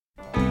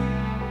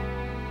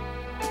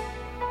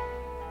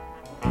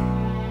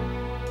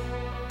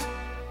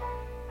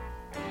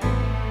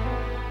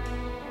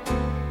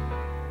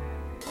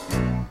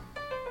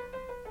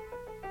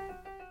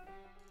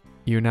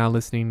You're now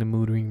listening to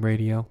Mood Ring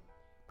Radio,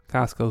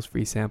 Costco's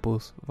Free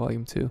Samples,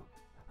 Volume 2.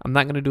 I'm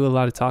not going to do a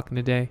lot of talking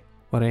today.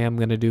 What I am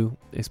going to do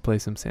is play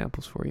some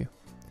samples for you.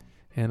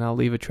 And I'll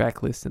leave a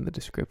track list in the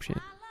description.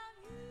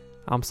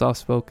 I'm Soft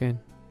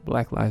Spoken,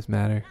 Black Lives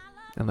Matter,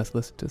 and let's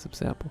listen to some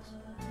samples.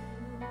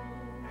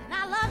 And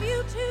I love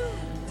you too.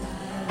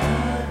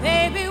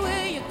 Baby,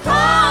 will you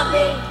call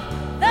me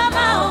the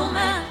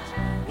moment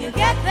you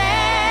get there?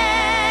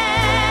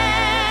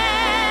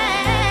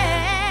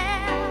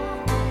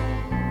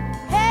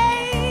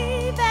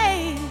 Hey,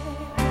 baby.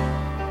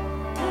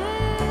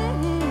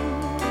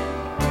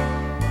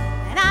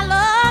 And I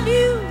love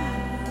you.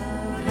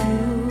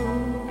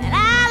 And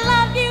I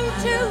love you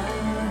too.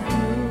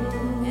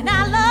 And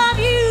I love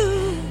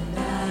you.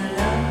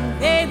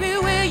 Baby,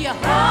 will you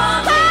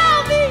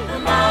call me the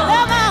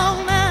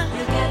moment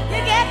you get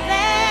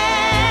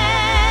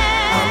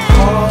there? I'm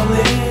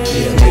calling.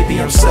 Yeah, maybe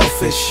I'm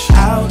selfish. I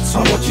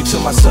want you to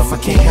myself, I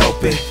can't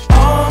help it.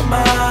 All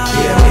mine.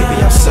 Yeah,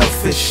 maybe I'm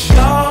selfish.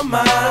 You're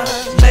mine,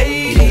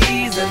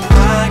 ladies, and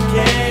I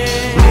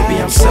can't.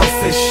 Maybe I'm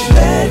selfish.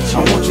 I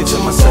want you to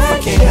myself, I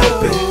can't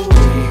help it.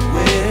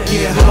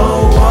 Yeah,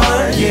 no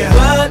one, yeah,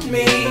 but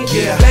me.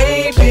 Yeah,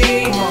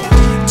 baby. Come on.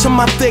 To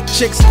my thick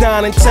chicks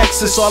down in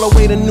Texas, all the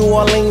way to New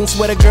Orleans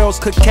where the girls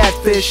cook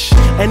catfish.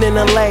 And in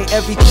LA,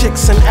 every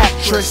chick's an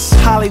actress.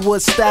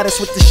 Hollywood status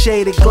with the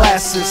shaded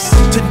glasses.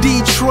 To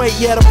Detroit,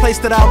 yeah, the place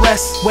that I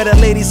rest, where the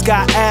ladies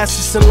got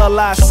asses and love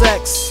live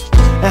sex.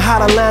 And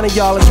hot Atlanta,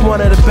 y'all, is one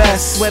of the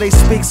best, where they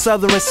speak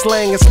southern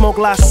slang and smoke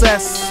la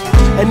cess.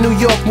 And New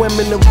York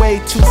women are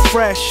way too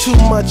fresh. Too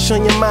much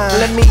on your mind,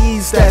 let me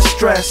ease that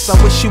stress. I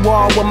wish you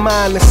all were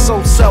mine, it's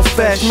so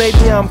selfish.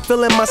 Maybe I'm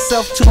feeling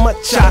myself too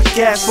much, I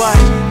guess. But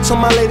to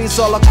my ladies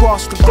all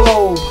across the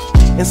globe,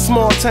 in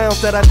small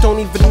towns that I don't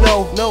even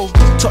know,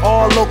 to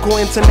all local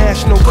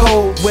international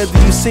codes. Whether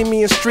you see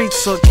me in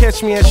streets or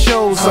catch me at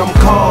shows, I'm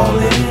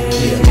calling.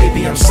 Yeah,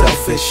 maybe I'm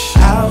selfish.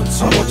 I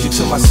want you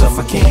to myself,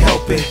 I can't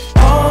help it.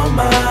 All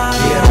mine.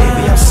 Yeah,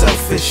 maybe I'm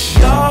selfish.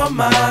 You're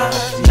mine,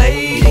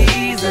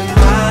 ladies, and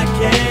I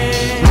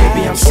can't.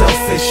 Maybe I'm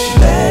selfish.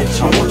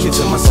 I want you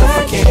to myself,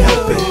 I can't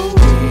help it.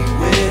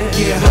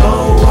 Yeah,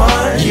 no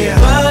one, yeah,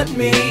 but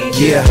me.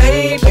 Yeah,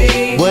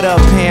 baby. What up,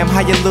 Pam?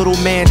 How your little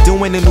man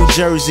doing in New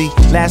Jersey?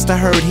 Last I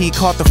heard, he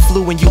caught the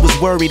flu and you was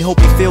worried. Hope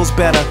he feels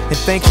better. And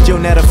thanks,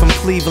 Jonetta from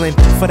Cleveland,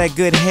 for that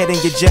good head in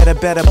your Jetta.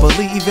 Better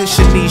believe it,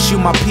 Shanice, you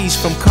my piece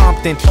from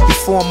Compton.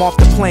 Before I'm off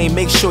the plane,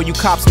 make sure you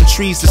cop some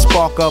trees to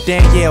spark up.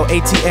 Danielle,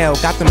 ATL,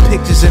 got them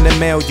pictures in the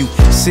mail. You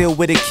sealed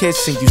with a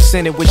kiss and you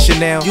sent it with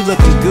Chanel. You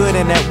looking good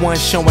in that one,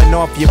 showing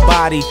off your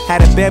body.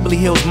 Had a Beverly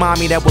Hills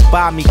mommy that would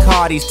buy me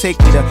Cardis, take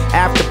me to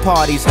after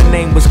parties. Her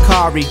name was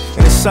Kari,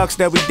 and it sucks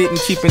that we didn't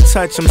keep in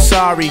touch, I'm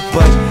sorry.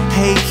 But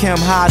hey Kim,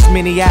 how's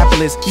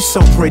Minneapolis? You so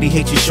pretty,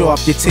 hate you show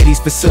off your titties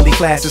for silly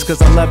classes. Cause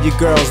I love you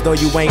girls, though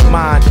you ain't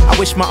mine. I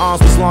wish my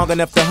arms was long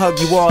enough to hug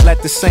you all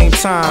at the same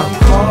time. I'm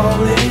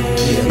calling,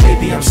 yeah,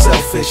 maybe I'm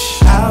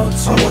selfish. I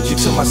want you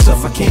to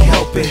myself, I can't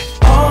help it.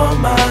 All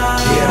mine,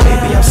 yeah,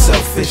 maybe I'm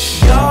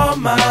selfish. You're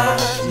mine,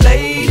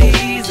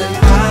 ladies, and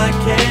I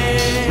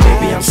can't.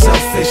 Maybe I'm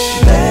selfish.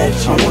 I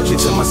want you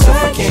to myself,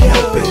 I can't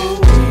help it.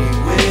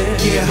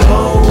 Yeah,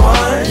 no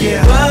one,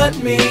 yeah, but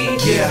me.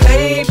 Yeah,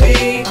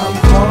 baby, I'm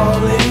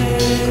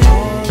calling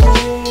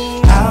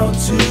out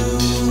to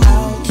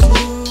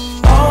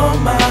all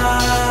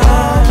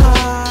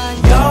mine.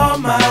 You're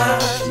my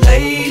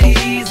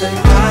ladies, and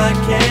I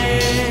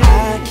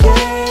can't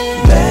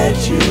let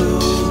you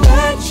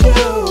be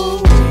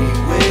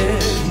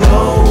with no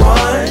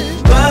one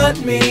but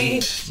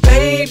me,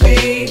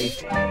 baby.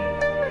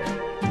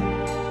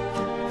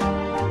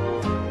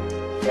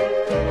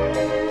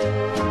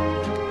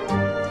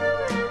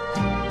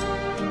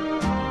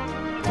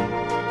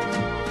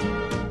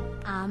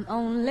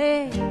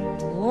 Only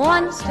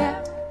one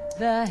step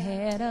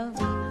ahead of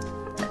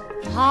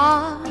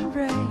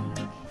heartbreak,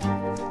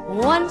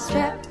 one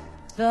step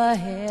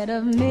ahead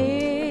of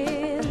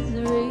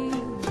misery.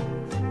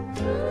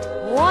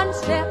 One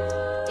step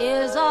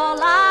is all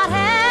I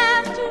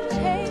have to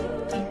take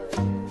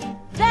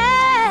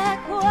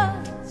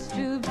backwards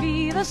to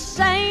be the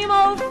same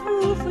old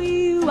fool for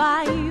you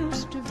I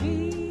used to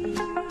be.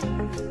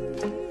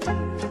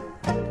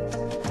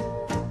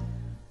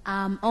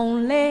 I'm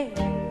only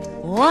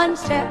one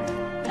step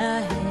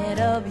ahead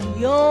of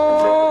your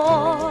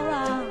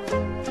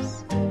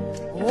arms,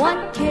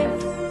 one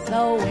kiss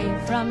away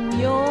from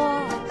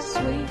your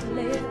sweet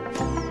lips.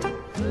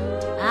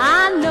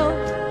 I know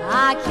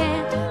I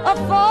can't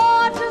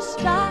afford to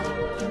stop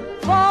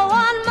for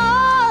one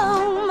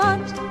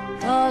moment,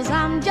 'cause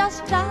I'm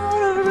just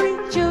out of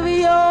reach of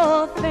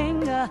your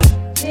finger.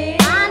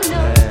 I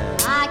know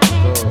I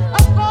can't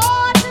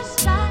afford to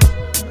stop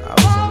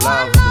for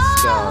one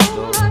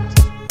moment.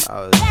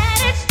 That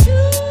it's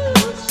too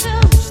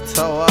soon.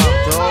 Toe up,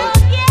 dog.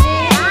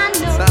 Yeah, I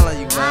know. Sound like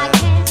you, man. I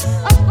can't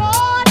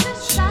afford to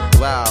stop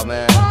Wow,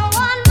 man. for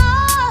one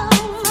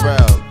moment. For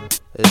real.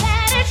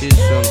 That it's She's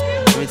from, too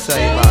let me tell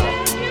you about it.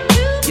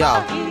 Yo,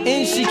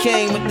 and she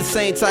came with the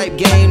same type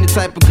game, the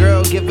type of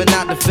girl giving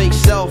out the fake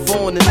cell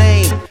phone, the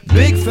name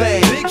Big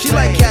Fame. She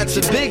like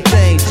catching big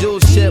things, jewel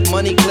ship,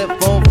 money clip,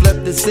 phone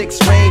flip the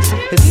 6 range.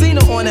 And seen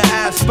her on the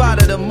ass,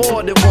 spotted her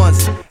more than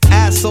once.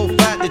 Ass so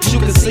fat that you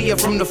can see her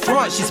from the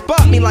front. She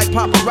spot me like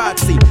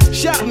paparazzi,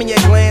 shot me a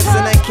glance,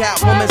 and that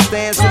Catwoman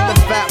stands with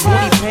the fat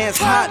booty pants.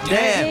 Hot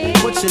damn,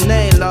 what's your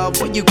name,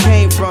 love? Where you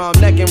came from?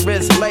 Neck and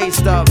wrist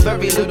laced up,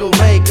 very little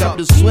makeup.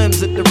 The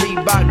swims at the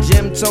Reebok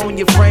gym, tone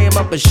your frame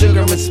up, a sugar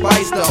and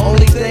spice, the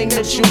only thing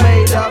that you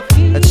made up.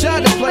 I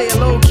tried to play it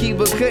low key,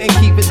 but couldn't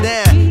keep it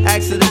down.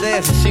 Asked her to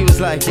dance, and she was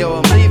like, yo,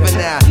 I'm leaving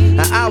now.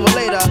 An hour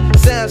later,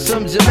 sounds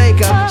from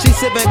Jamaica. She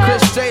sipping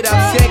Chris straight up,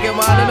 skanking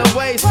while in her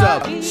waist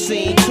up.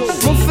 Scene 2.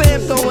 My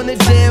fam throwing the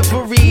jam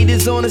for Reed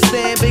is on the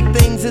stand. Big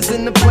things is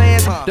in the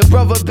plans. The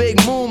brother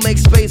Big Moon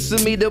makes space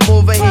for me to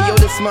move in here. Yo,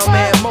 this my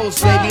man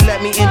Most, baby,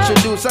 let me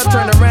introduce. I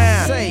turn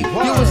around.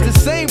 You was the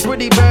same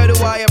pretty bird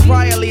who I had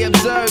priorly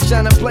observed,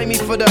 trying to play me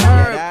for the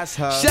herb.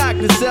 Shocked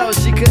to sell,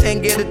 she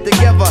couldn't get it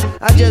together.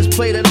 I just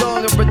played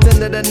along and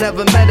pretended I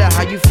never met her.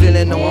 How you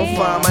feeling? No, I'm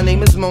fine. My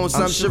name is Mons.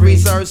 I'm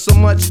Sharice. I heard so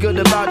much good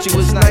about you.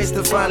 It's nice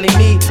to finally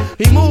meet.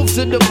 He moved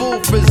to the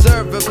booth,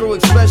 reserved for crew,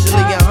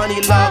 especially. And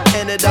Honey Love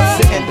ended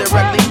up sitting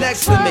directly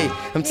next to me.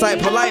 I'm type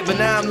polite, but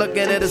now I'm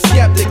looking at her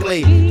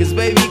skeptically. Cause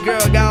baby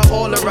girl got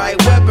all the right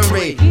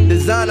weaponry.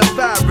 Designer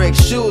fabric,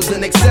 shoes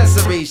and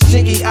accessories.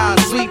 Chinky eyes,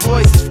 sweet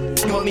voices,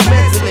 on me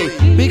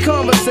mentally. We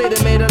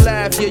conversated, made her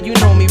laugh, yeah, you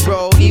know me,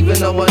 bro. Even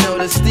though I know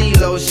the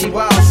stilo, she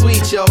wild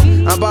sweet, yo.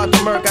 I'm about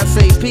to murk, I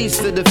say peace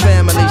to the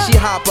family. She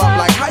hop up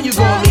like, how you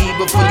gonna leave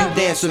before you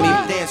dance with me?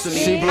 Dance with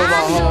me. She blew my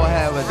whole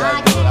head with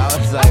that dude. I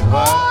was like,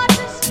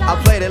 what?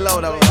 I played it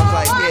low though. I was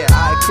like, yeah,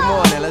 alright, come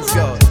on then, let's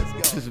go.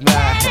 This is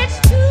mad.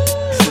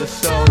 This was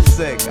so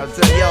sick. I'm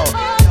telling yo,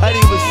 Honey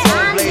was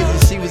so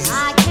blazing. She was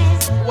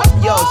just, what?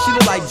 Yo, she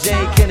looked like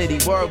Jane Kennedy.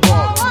 Word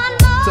walk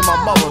to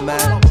my mother,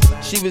 man.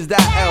 She was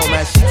that L,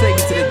 man. She take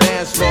me to the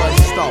dance floor and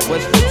she start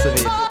whispering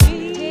to me.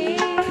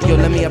 Yo,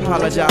 let me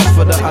apologize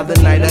for the other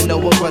night. I know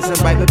it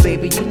wasn't right, but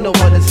baby, you know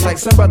what it's like.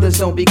 Some brothers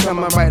don't be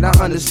coming right. I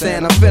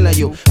understand, I'm feeling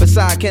you.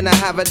 Besides, can I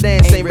have a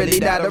dance? Ain't really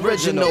that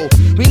original.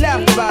 We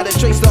laughed about it,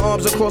 traced the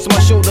arms across my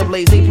shoulder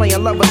blades. They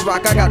playing lovers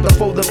rock, I got the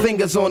folded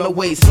fingers on the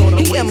waist.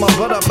 He and my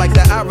butt up like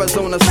the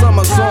Arizona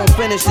summer song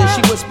finished, and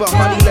she whispered,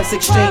 honey, let's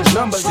exchange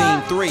numbers.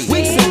 Scene 3.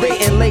 Weeks and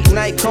dating, late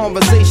night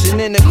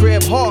conversation in the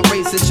crib, heart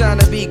racing, trying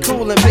to be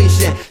cool and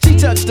patient. She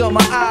touched on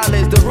my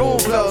eyelids, the room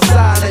fell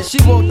silent. She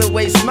walked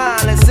away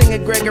smiling,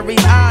 singing Gregory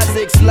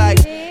Isaacs like,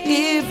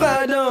 if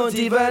I don't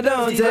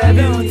have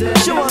you.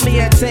 Showing me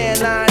a tan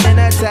line and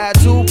a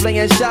tattoo,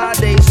 playing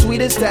Sade,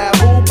 sweetest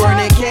taboo,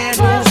 burning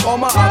candles. All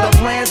my other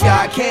plans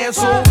got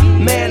canceled.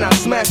 Man, I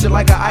smashed it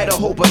like an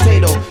Idaho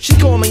potato. She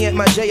called me at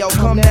my J.O.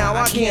 Come now,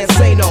 I can't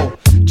say no.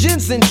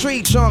 Jensen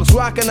tree trunks,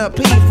 rocking a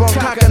P from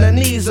cocking her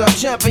knees up.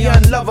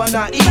 Champion lover,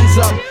 not ease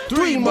up.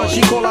 3 months,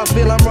 she call, I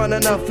feel I'm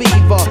running a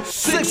fever.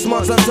 6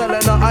 months, I'm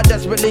telling her I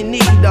desperately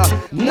need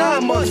her.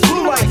 9 months,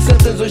 flu-like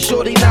symptoms with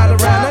shorty not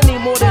around. I need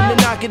more than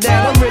to knock it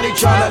down, I'm really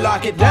trying to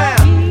lock it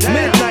down.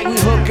 Midnight, we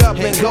hook up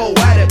and go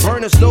at it.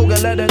 Burn a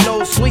slogan, let her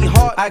know,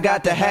 sweetheart, I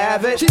got to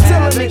have it. She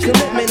telling me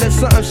commitment is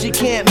something she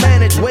can't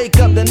manage. Wake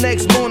up the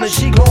next morning,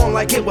 she gone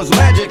like it was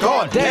magic.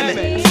 Oh, damn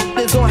it.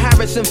 This on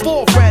Harrison,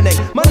 full frantic.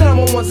 My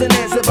number one's an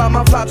answer by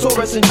my fly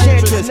Taurus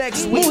enchantress.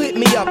 Next week, who hit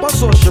me up? I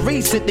saw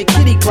Sharice at the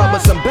kitty club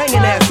with some banging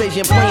ass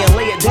Asian playing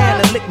Lay It Down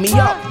and Lick Me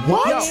Up.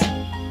 What? Yo.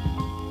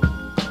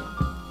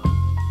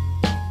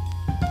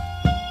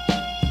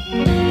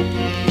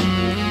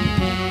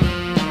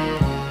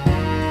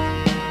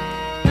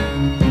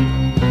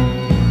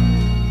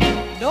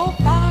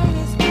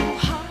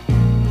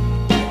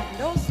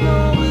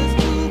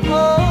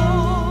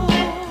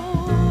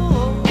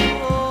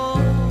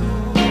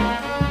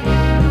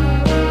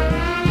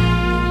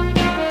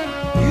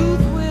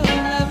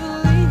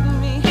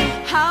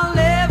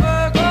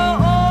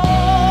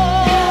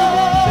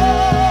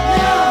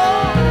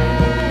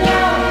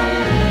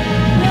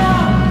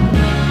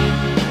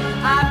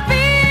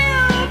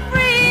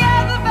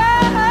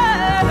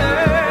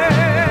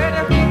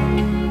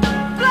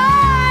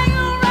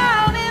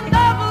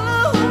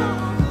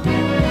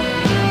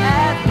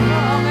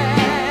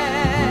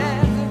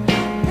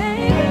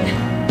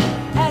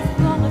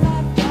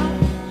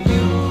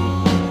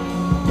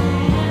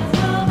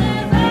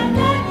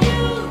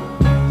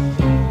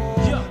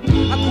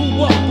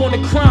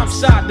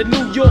 The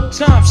New York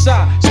Times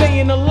side,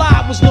 staying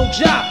alive was no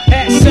job.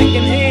 Had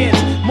second hands,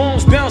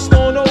 moms bounced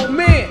on old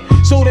men.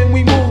 So then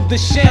we moved to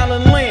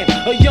Shaolin Land,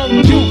 a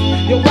young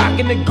youth, you're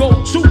rocking the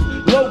gold tooth,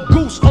 low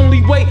goose.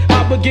 Only way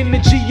I begin to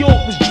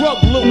G-York was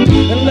drug loot.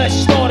 And let's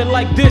start it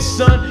like this,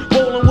 son.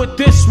 Rolling with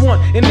this one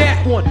and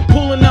that one,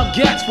 pulling out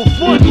gats for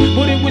fun.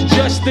 But it was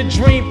just a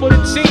dream for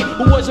the team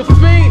who was a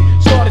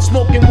fiend. Started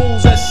smoking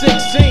rules at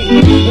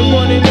 16 and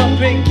running up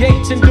in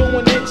gates and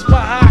doing hits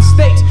by high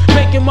stakes.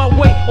 Making my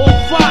way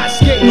on 5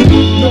 skates.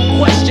 No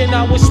question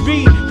I was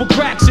speed for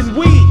cracks and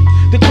weed.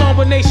 The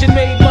combination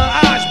made my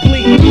eyes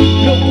bleed.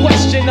 No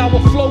question, I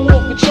will flow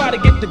off and try to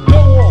get the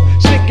dough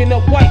off. Sticking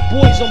up white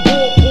boys on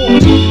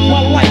boardboards.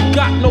 My life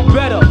got no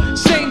better.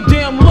 Same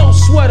damn low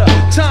sweater.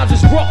 Times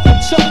is rough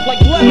and tough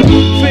like leather.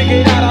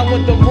 Figured out I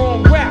went the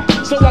wrong route,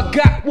 so I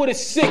got with a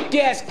sick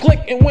ass click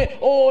and went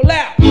all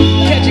out.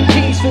 Catching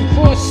keys from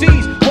cross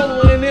seas,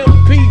 rolling in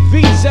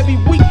MPVs. Every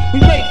week we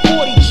make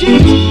 40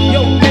 G's.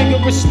 Yo,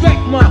 nigga, respect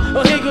mine.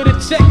 A nigga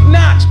to check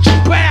notch.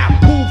 Bow,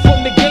 move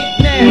from the gate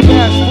now.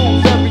 Cash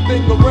moves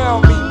everything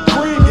around me.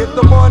 Cream, get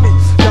the money.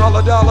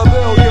 Dollar, dollar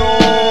bill, yo.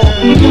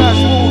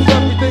 Cash moves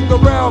everything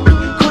around me.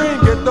 Cream,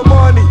 get the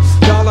money.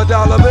 Dollar,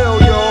 dollar bill,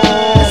 yo.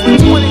 It's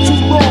been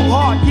 22 long,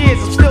 hard years,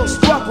 I'm still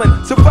struggling.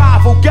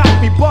 Survival got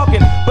me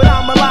bugging, but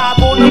I'm alive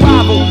on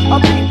arrival. I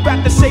beat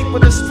back the shape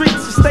of the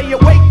streets and stay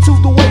awake to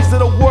the ways of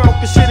the world,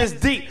 cause shit is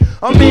deep.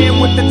 I'm in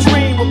with the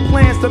dream, with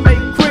plans to make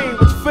cream,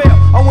 which failed.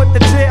 I went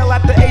to jail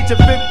at the age of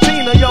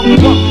 15, a young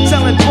buck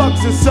selling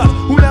drugs and such,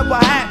 who never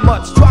had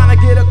much, trying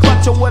to get a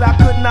clutch of what I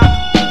could not.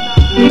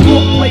 The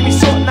court played me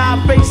short, now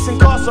I face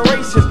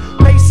incarceration.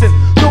 Pacing,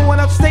 going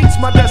upstate's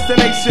my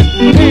destination.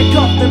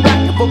 Handcuffed in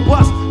back of a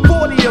bus,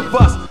 40 of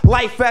us.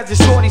 Life as a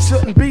shorty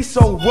shouldn't be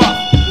so rough.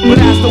 But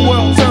as the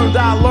world turned,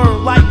 I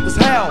learned life was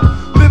hell.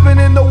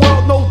 Living in the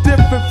world no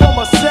different from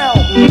a cell.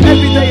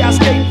 Every day I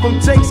escape from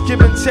Jake's,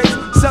 giving chase,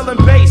 selling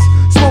bass,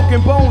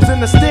 smoking bones in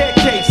the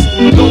staircase.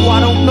 Though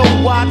I don't know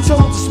why I chose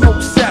to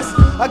smoke cess.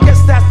 I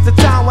guess that's the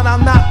time when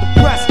I'm not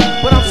depressed,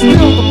 but I'm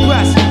still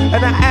depressed.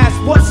 And I ask,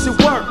 what's it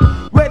worth?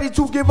 Ready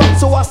to give up,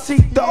 so I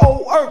seek the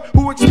old earth,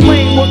 who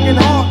explain working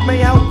hard may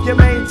help you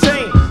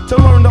maintain, to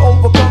learn to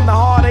overcome the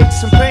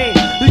heartaches and pain.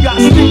 You got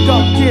stick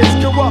up kids,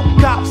 corrupt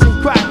cops,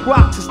 and crack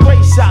rocks and stray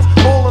shots,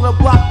 all on the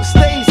block that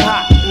stays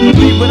hot.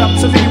 Leave it up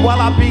to me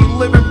while I be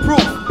living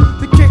proof,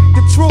 to kick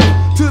the truth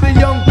to the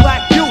young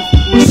black youth.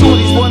 The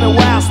shorties running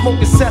wild,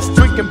 smoking cess,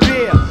 drinking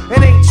beer,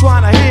 and ain't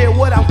trying to hear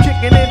what I'm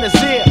kicking in his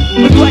ear.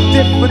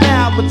 Neglected for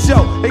now, but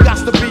yo, it got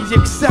to be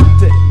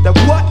accepted that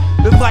what?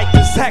 The life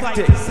is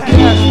hectic.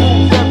 Cash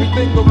moves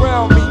everything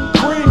around me.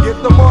 Cream,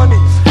 get the money.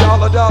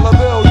 Dollar, dollar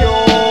bill, yo.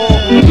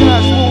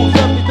 Cash moves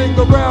everything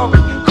around me.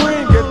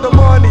 Cream, get the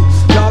money.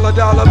 Dollar,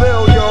 dollar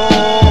bill, yo.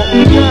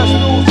 Cash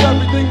moves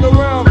everything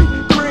around me.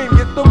 Cream,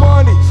 get the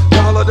money.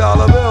 Dollar,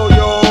 dollar bill,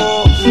 yo.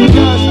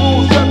 Cash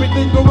moves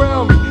everything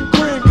around me.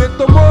 Cream, get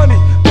the money.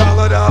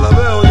 Dollar, dollar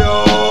bill,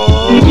 yo.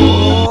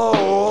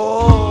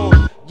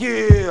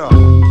 Yeah.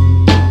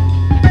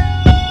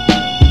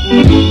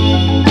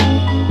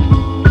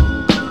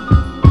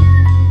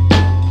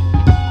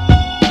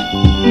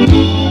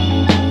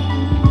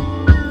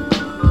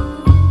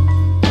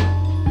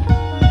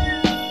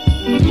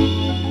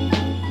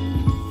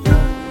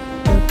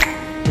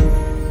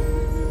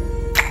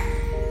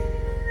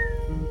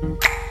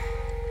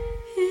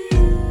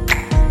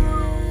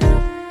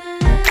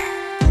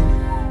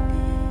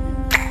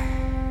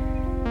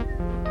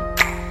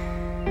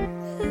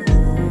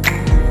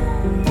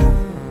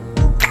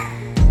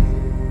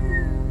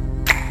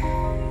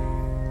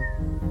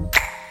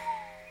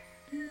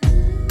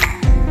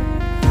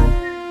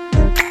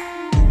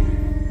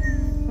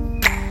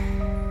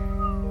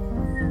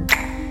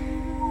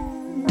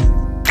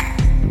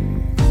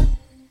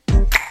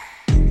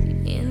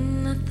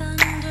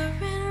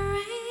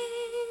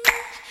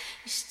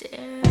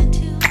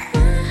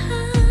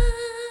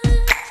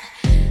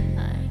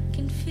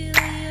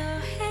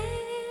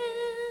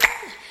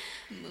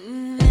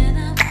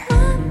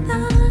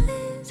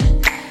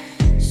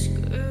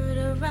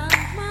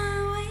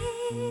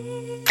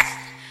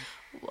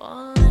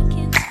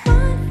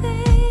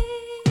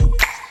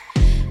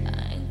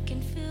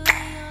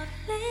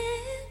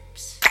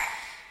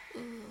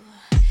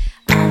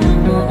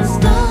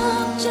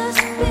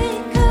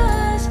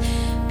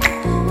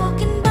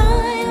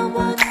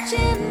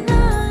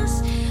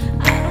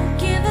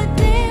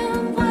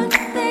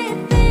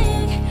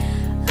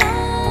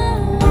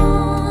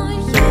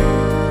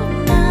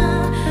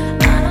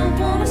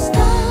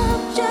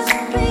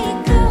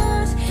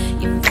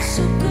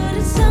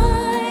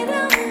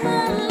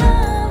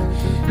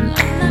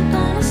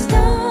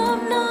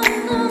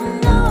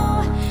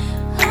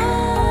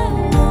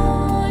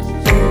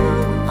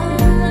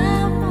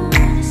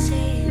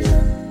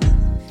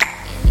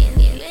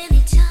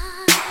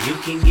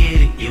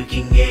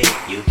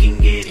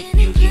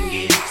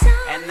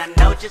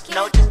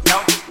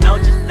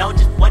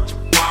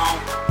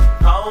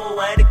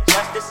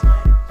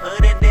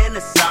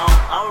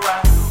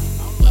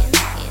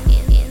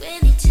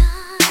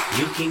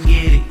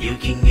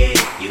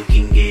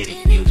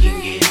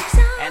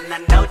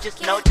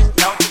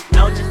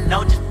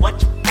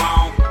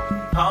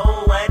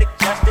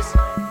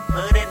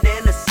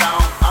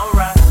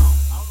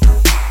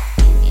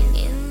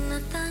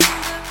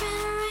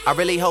 I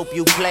really hope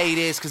you play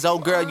this, cause oh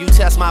girl, you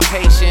test my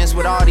patience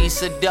with all these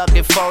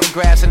seductive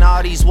photographs and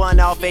all these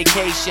one-off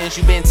vacations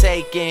you've been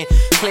taking.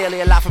 Clearly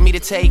a lot for me to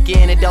take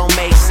in, it don't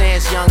make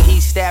sense. Young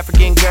East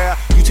African girl,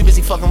 you too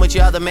busy fucking with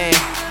your other man.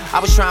 I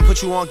was trying to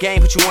put you on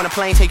game, put you on a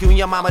plane, take you and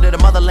your mama to the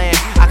motherland.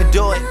 I could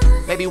do it,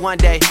 maybe one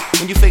day,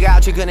 when you figure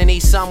out you're gonna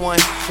need someone.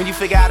 When you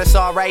figure out it's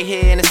all right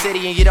here in the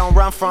city and you don't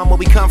run from where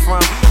we come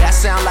from. That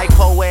sound like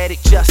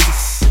poetic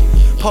justice,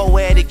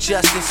 poetic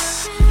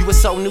justice. You were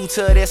so new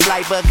to this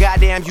life, but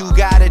goddamn you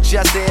got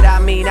adjusted. I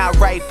mean, I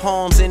write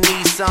poems in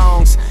these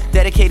songs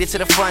dedicated to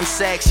the fun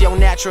sex, your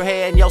natural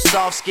hair and your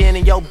soft skin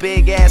and your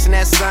big ass and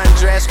that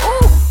sundress.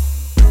 Ooh,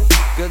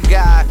 good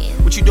God,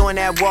 what you doing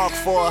that walk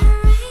for?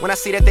 When I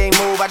see that they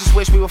move, I just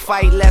wish we would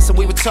fight less and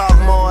we would talk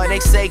more. They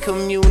say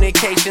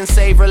communication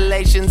save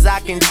relations, I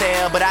can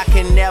tell, but I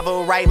can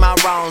never right my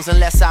wrongs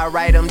unless I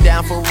write them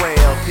down for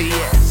real.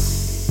 P.S.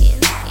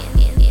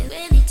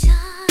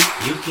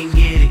 You can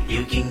get it,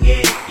 you can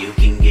get it, you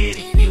can get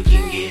it, you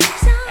can get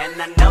it.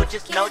 And I know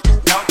just what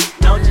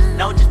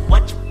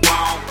you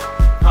want.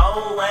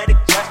 Poetic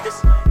justice,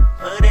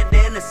 put it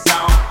in the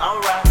song,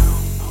 alright.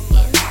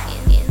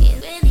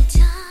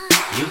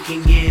 You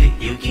can get it,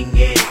 you can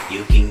get it,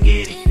 you can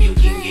get it, you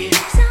can get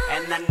it.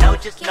 And I know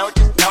just what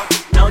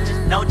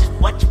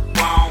you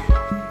want.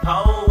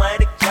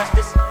 Poetic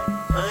justice,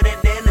 put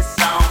it in the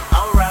song,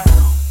 alright.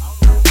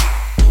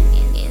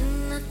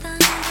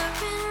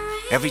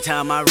 Every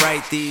time I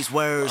write these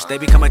words, they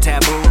become a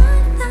taboo.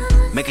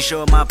 Making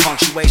sure my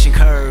punctuation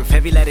curve,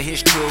 heavy letter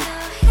hits true.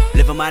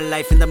 Living my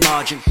life in the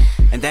margin,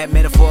 and that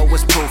metaphor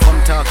was proof.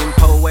 I'm talking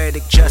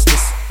poetic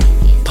justice,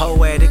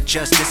 poetic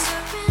justice.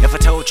 If I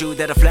told you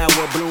that a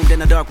flower bloomed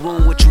in a dark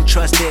room, would you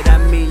trust it? I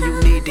mean, you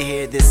need to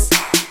hear this.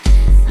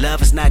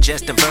 Love is not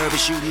just a verb,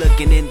 it's you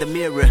looking in the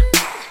mirror.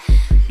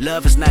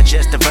 Love is not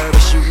just a verb,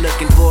 it's you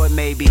looking for it,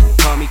 maybe.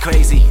 Call me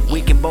crazy,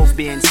 we can both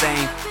be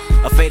insane.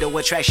 A fatal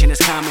attraction is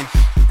common,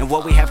 and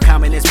what we have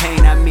common is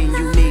pain. I mean,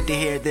 you need to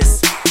hear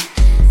this.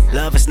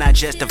 Love is not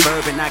just a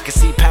verb, and I can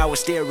see power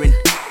steering.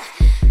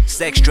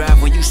 Sex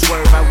drive when you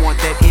swerve, I want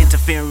that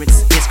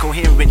interference. It's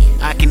coherent,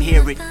 I can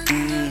hear it.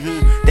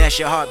 That's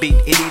your heartbeat,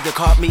 it either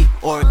caught me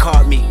or it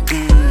caught me.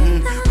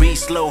 Read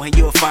slow and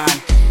you'll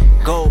find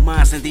gold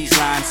mines in these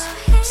lines.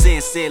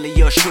 Sincerely,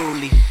 yours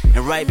truly,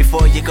 and right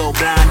before you go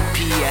blind.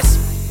 P.S.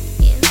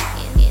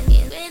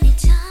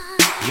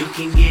 You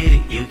can get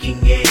it, you can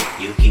get it,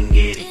 you can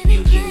get it,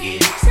 you can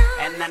get it.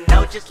 And I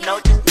know just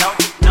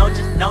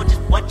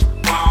what you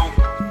want.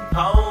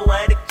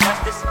 Poetic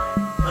justice,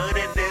 put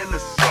it in the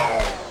song.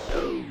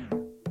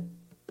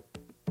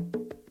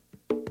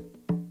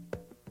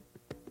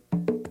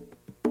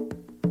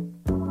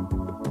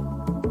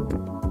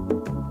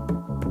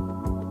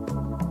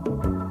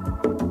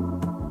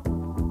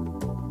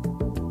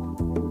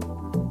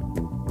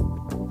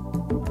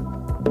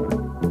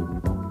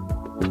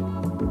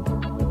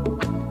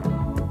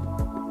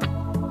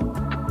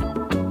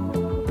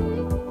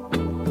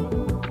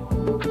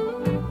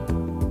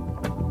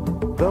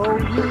 Though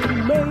you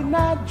may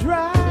not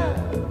drive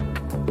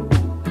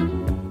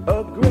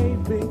a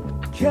great big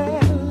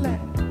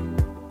Cadillac,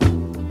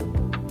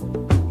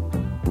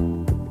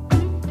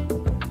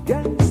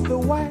 against the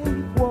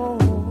white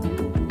walls,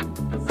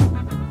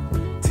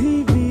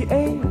 TV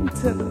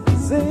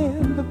antennas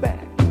in the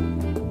back.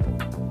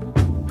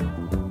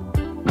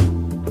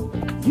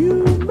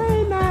 You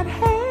may not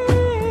have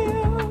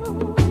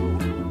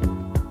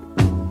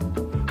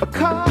a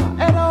car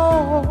at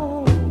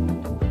all,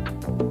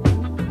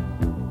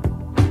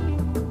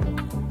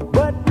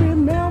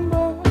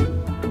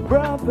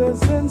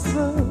 brothers and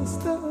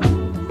sisters,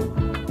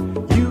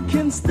 you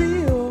can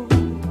still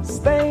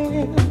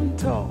stand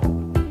tall.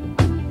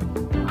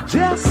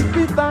 Just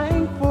be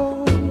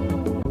thankful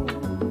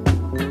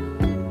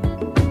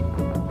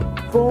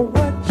for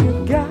what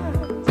you got.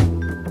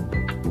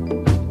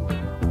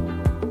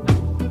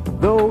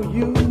 Though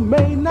you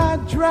may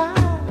not drive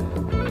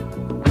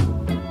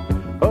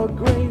a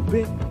great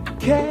big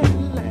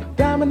Cadillac,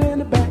 diamond in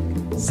the back,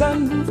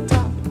 sunroof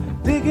top,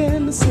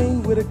 digging the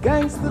scene with a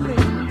gangster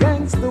lean.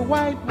 The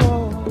white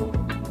wall,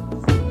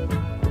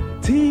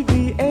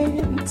 TV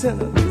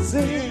antennas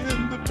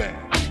in the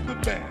back, the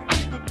back,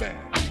 the back,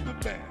 the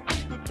back,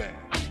 the back,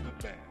 the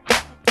back.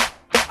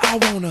 I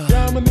wanna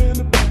diamond in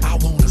the back, I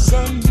wanna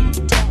sun,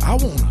 I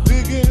wanna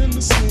dig in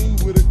the scene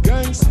with a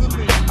gangster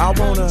lean. I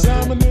wanna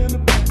diamond in the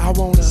back, I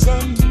wanna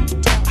sun,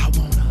 I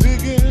wanna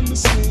dig in the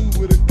scene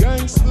with a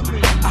gangster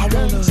lean. I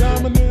wanna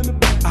diamond in the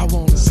back, I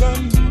wanna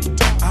sun,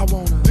 I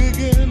wanna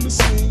dig in the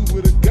scene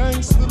with a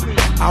gangster lean.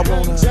 I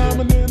wanna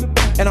diamond in the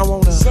back. And I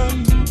wanna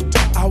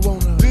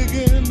dig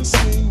in the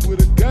scene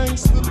with a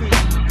gangster lean.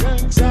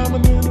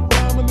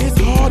 It's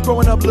hard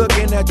growing up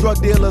looking at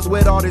drug dealers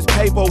with all this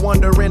paper,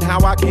 wondering how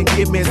I can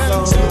get me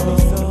some.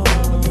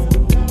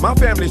 My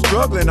family's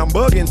struggling, I'm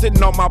bugging,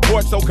 sitting on my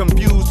porch so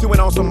confused, chewing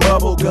on some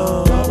bubble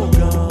gum.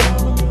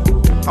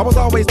 I was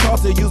always taught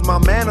to use my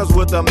manners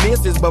with the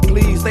missus, but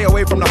please stay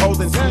away from the hoes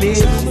and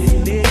snitches.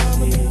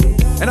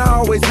 And I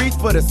always reach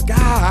for the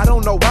sky. I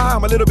don't know why,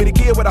 I'm a little bitty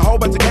kid with a whole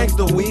bunch of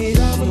gangster wish.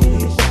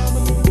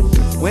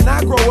 When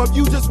I grow up,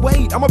 you just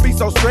wait. I'ma be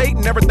so straight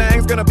and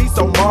everything's gonna be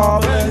so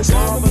marvelous.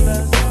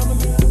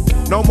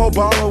 No more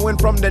borrowing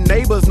from the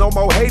neighbors, no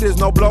more haters,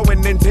 no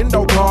blowing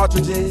Nintendo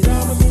cartridges.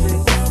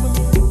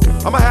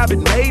 I'ma have it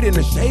made in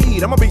the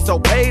shade. I'ma be so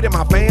paid and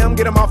my fam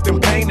get them off them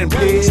pain and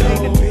pills.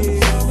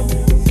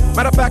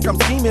 Matter of fact, I'm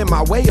scheming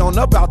my way on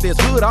up out this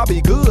hood. I'll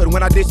be good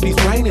when I ditch these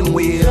training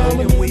wheels.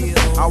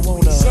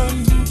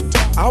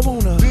 I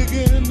wanna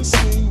begin to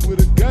sing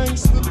with a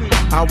gangster beat.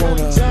 I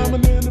wanna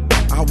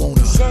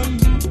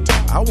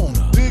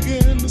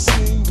begin to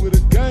sing with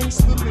a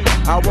gangster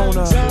beat. I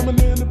wanna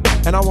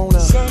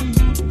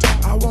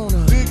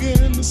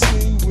begin to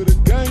sing with a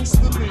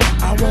gangster beat.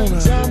 I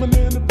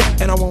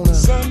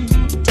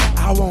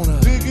wanna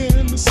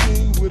begin to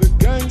sing with a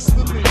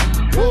gangster beat.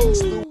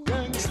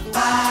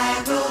 I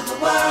rule the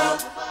world.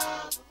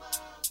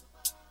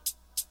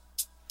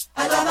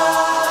 I love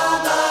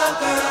all the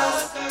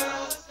girls.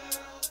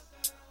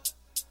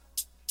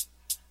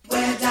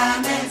 Wear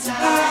diamonds and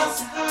pearls.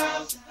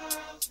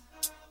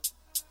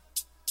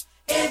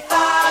 If I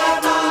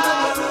rule the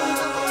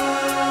world.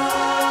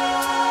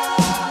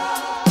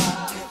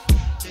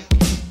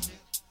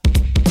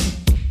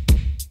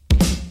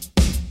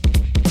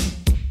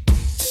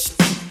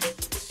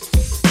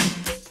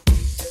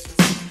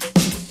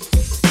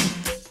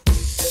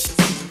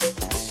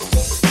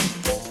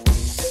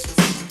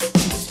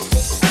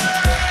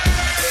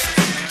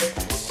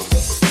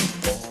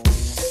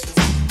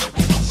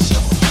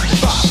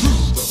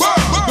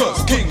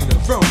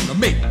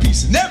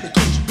 In every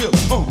country built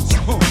home,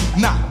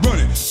 not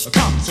running a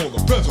Congress or a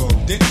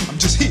president. I'm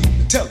just here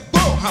to tell the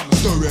world how my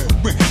story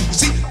went. You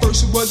see,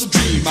 first it was a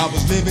dream. I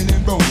was living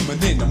in Rome, and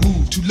then I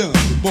moved to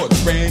London, bought a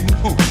brand new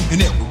home.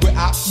 And everywhere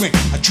I went,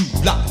 I drew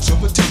lots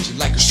of attention,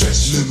 like a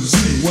stretch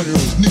limousine, one of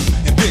those new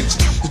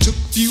inventions. It took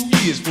a few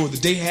years for the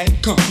day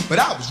had come, but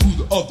I was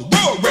ruler of the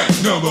world,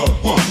 ranked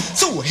 #1.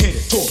 So I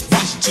headed toward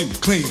Washington to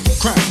claim the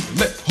crown, and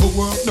let the whole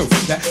world know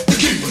that the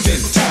king was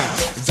in town.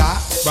 As I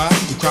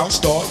arrived, the crowd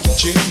started to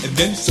cheer, and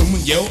then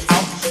someone yelled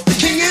out, "The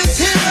king is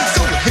here!"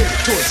 So I headed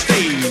toward the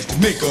stage to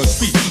make a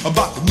speech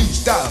about the new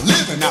style of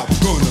living I was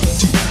gonna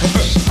teach.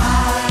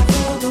 I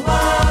rule the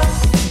world.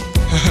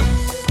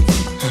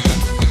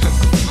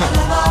 I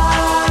love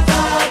all the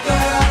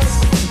girls.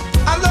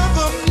 I love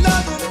them,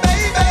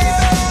 baby.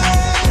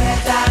 Wear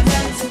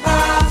diamonds and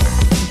pearls.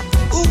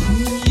 Ooh,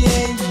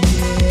 yeah,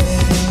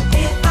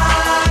 yeah. If I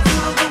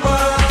rule the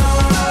world.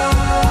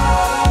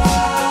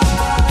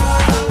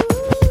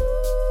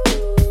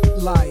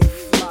 Life.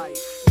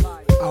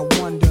 I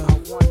wonder,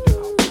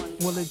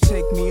 will it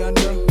take me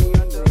under?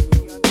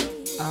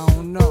 I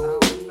don't know.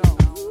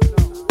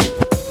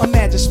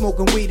 Imagine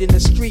smoking weed in the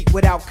street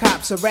without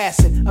cops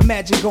harassing.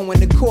 Imagine going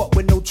to court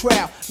with no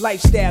trial.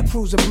 Lifestyle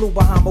cruising blue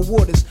Bahama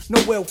waters.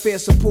 No welfare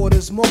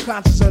supporters. More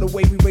conscious of the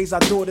way we raise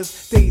our daughters.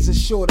 Days are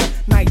shorter,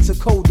 nights are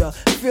colder.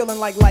 Feeling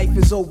like life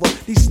is over.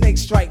 These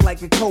snakes strike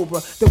like a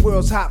cobra. The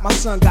world's hot, my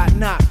son got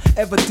knocked.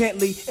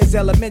 Evidently, it's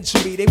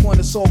elementary. They want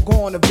us all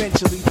gone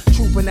eventually.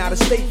 Trooping out of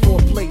state for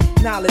a plate.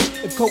 Knowledge,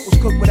 if coke was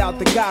cooked without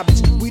the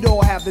garbage, we'd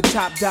all have the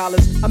top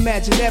dollars.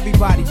 Imagine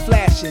everybody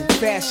flashing.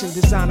 Fashion,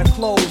 designer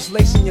clothes.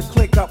 Lacing your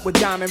click up with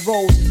diamond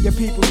rolls. Your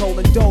people's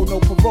holding dough, no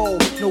parole,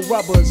 no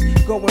rubbers.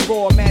 Going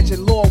raw,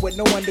 imagine law with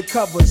no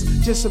undercovers.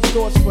 Just some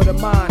thoughts for the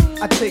mind.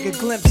 I take a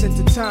glimpse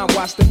into time,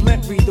 watch the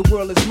blimp read, the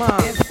world is mine.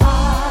 If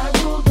I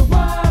rule the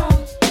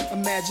world,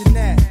 imagine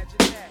that.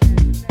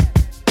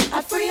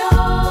 I free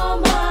all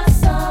my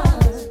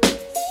sons.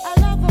 I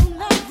love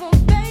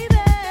them, baby.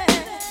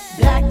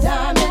 Black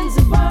diamonds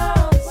and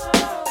pearls.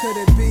 Could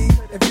it be,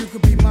 if you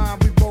could be mine,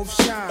 we both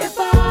shine. If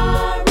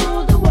I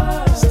rule the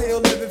world, still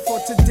living for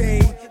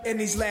today, in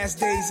these last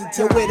days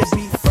until where to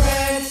be.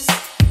 Friends,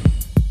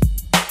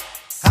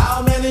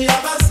 how many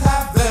of us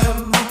have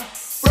them?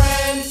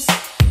 Friends,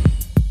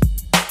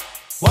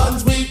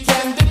 ones we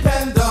can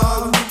depend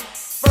on.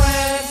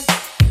 Friends,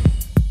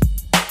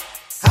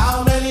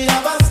 how many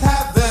of us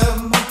have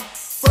them?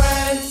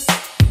 Friends,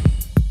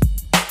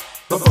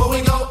 before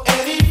we go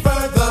any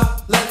further,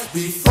 let's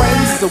be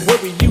friends. The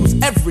word we use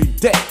every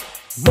day.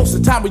 Most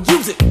of the time we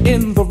use it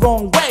in the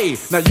wrong way.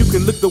 Now you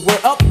can look the word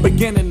up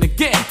again and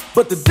again,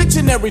 but the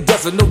dictionary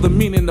doesn't know the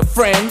meaning of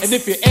friends. And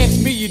if you ask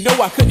me, you know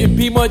I couldn't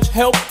be much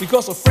help,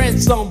 because a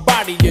friend's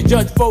somebody you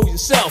judge for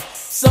yourself.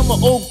 Some are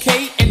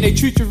okay and they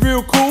treat you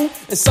real cool,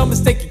 and some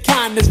mistake your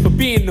kindness for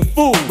being the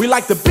fool. We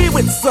like to be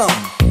with some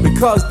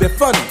because they're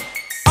funny.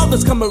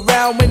 Others come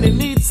around when they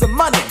need some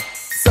money.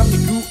 Some you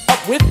grew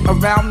up with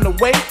around the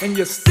way, and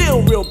you're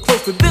still real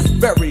close to this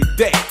very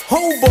day.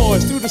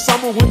 Homeboys through the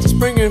summer, winter,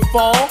 spring, and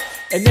fall.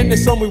 And then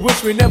there's some we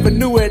wish we never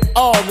knew at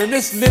all. And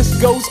this list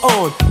goes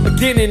on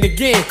again and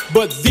again,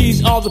 but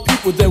these are the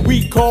people that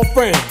we call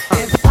friends.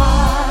 If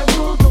I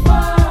rule the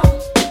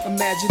world,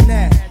 imagine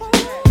that.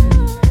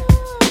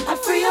 I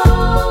free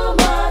all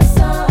my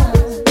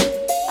sons.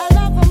 I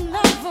love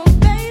them,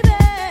 baby.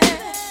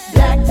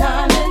 Black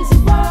diamonds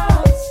and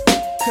pearls.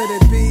 Could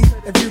it be,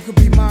 if you could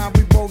be mine,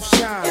 we both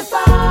shine. If I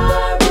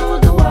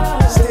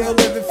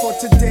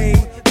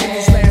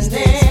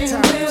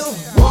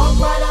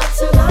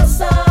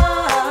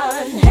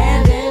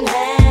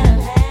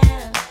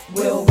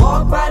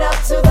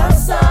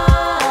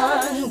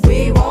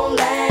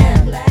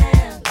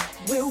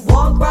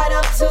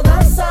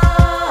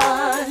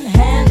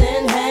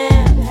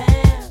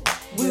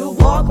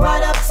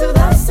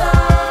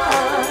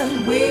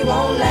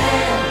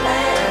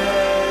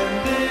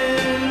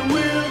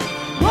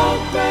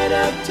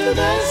up to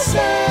the sun.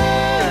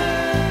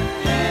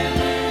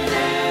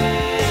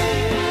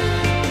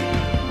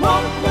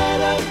 Walk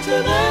right up to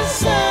the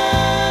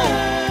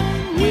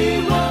sun. We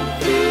won't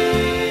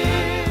fear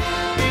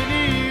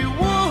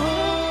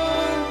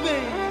anyone,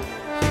 babe.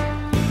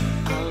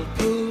 I'll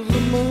pull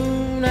the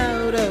moon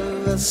out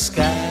of the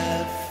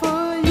sky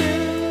for you.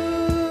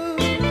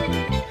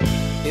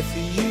 If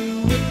you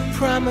would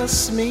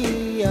promise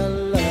me a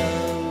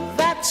love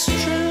that's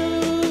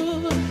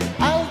true,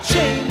 I'll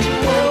change the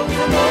world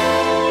from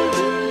old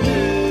to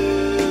new.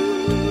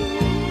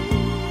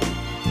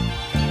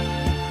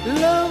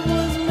 Love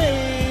was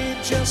made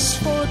just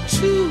for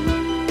two.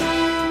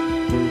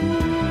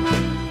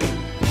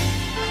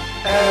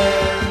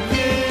 And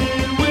we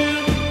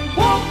will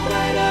walk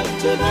right up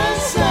to the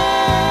sun.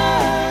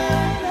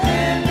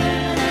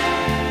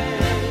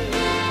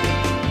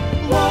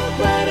 Walk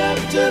right up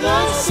to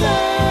the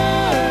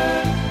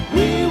sun.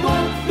 We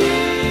won't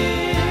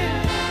fear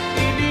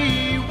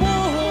anyone.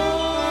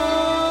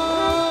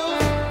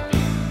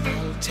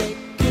 I'll take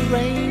a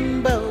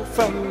rainbow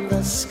from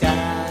the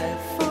sky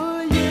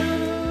for you.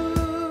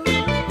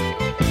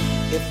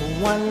 If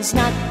one's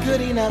not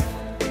good enough,